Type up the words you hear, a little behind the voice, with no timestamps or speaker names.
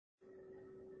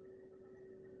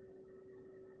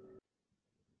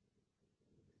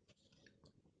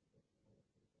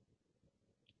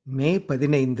மே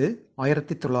 15,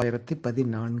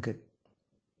 1914.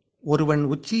 ஒருவன்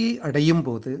உச்சியை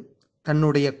அடையும்போது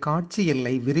தன்னுடைய காட்சி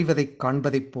எல்லை விரிவதைக்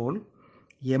காண்பதைப் போல்,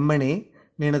 எம்மனே,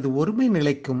 நினது ஒருமை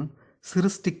நிலைக்கும்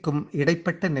சிருஷ்டிக்கும்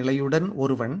இடைப்பட்ட நிலையுடன்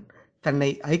ஒருவன்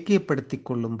தன்னை ஐக்கியப்படுத்திக்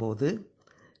கொள்ளும்போது,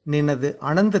 நினது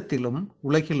அனந்தத்திலும்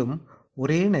உலகிலும்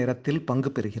ஒரே நேரத்தில்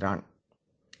பங்கு பெறுகிறான்.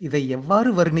 இதை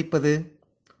எவ்வாறு வர்ணிப்பது?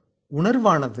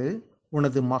 உணர்வானது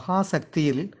உனது மகா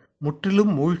சக்தியில்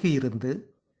முற்றிலும் மூழ்கியிருந்து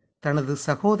தனது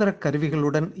சகோதர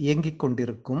கருவிகளுடன் இயங்கிக்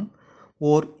கொண்டிருக்கும்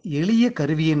ஓர் எளிய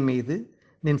கருவியின் மீது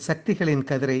நின் சக்திகளின்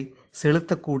கதிரை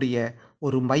செலுத்தக்கூடிய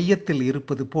ஒரு மையத்தில்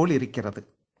இருப்பது போல் இருக்கிறது.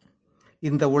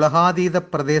 இந்த உலகாதீத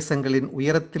பிரதேசங்களின்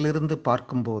உயரத்திலிருந்து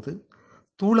பார்க்கும்போது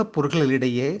தூளப்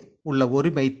பொருள்களிடையே உள்ள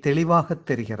ஒருமை தெளிவாகத்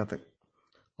தெரிகிறது.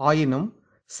 ஆயினும்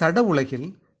சட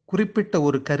உலகில் குறிப்பிட்ட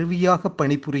ஒரு கருவியாக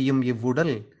பணிபுரியும்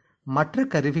இவ்வுடல் மற்ற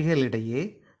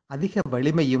கருவிகளிடையே அதிக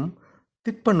வலிமையும்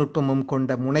திட்பநுட்பமும்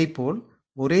கொண்ட முனை போல்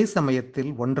ஒரே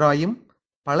சமயத்தில் ஒன்றாயும்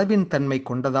பலவின் தன்மை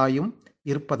கொண்டதாயும்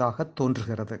இருப்பதாகத்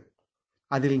தோன்றுகிறது.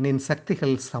 அதில் நின்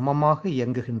சக்திகள் சமமாக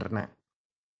இயங்குகின்றன.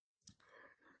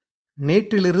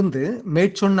 நேற்றிலிருந்து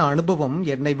மேற்சொன்ன அனுபவம்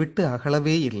என்னை விட்டு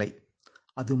அகலவே இல்லை.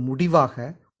 அது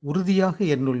முடிவாக உறுதியாக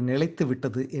என்னுள் நிலைத்து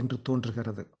விட்டது என்று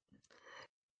தோன்றுகிறது.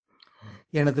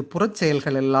 எனது புறச்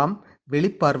செயல்களெல்லாம்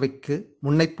வெளிப்பார்வைக்கு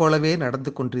முன்னைப் போலவே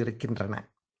நடந்து கொண்டு இருக்கின்றன.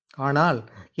 ஆனால்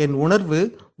என்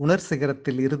உணர்வு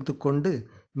உணர்சிகரத்தில் இருந்து கொண்டு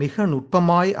மிக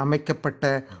நுட்பமாய்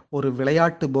அமைக்கப்பட்ட ஒரு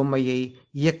விளையாட்டு பொம்மையை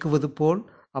இயக்குவது போல்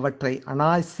அவற்றை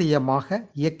அனாயசியமாக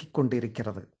இயக்கிக்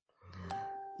கொண்டிருக்கிறது.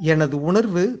 எனது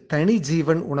உணர்வு தனி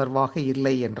ஜீவன் உணர்வாக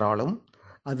இல்லை என்றாலும்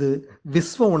அது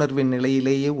விஸ்வ உணர்வின்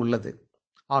நிலையிலேயே உள்ளது.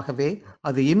 ஆகவே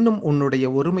அது இன்னும் உன்னுடைய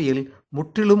ஒருமையில்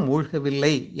முற்றிலும்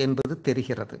மூழ்கவில்லை என்பது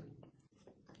தெரிகிறது.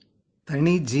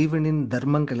 தனி ஜீவனின்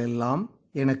தர்மங்கள் எல்லாம்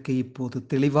எனக்கு இப்போது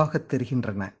தெளிவாகத்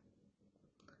தெரிகின்றன.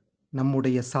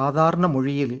 நம்முடைய சாதாரண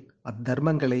மொழியில்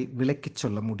அத்தர்மங்களை விளக்கிச்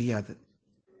சொல்ல முடியாது.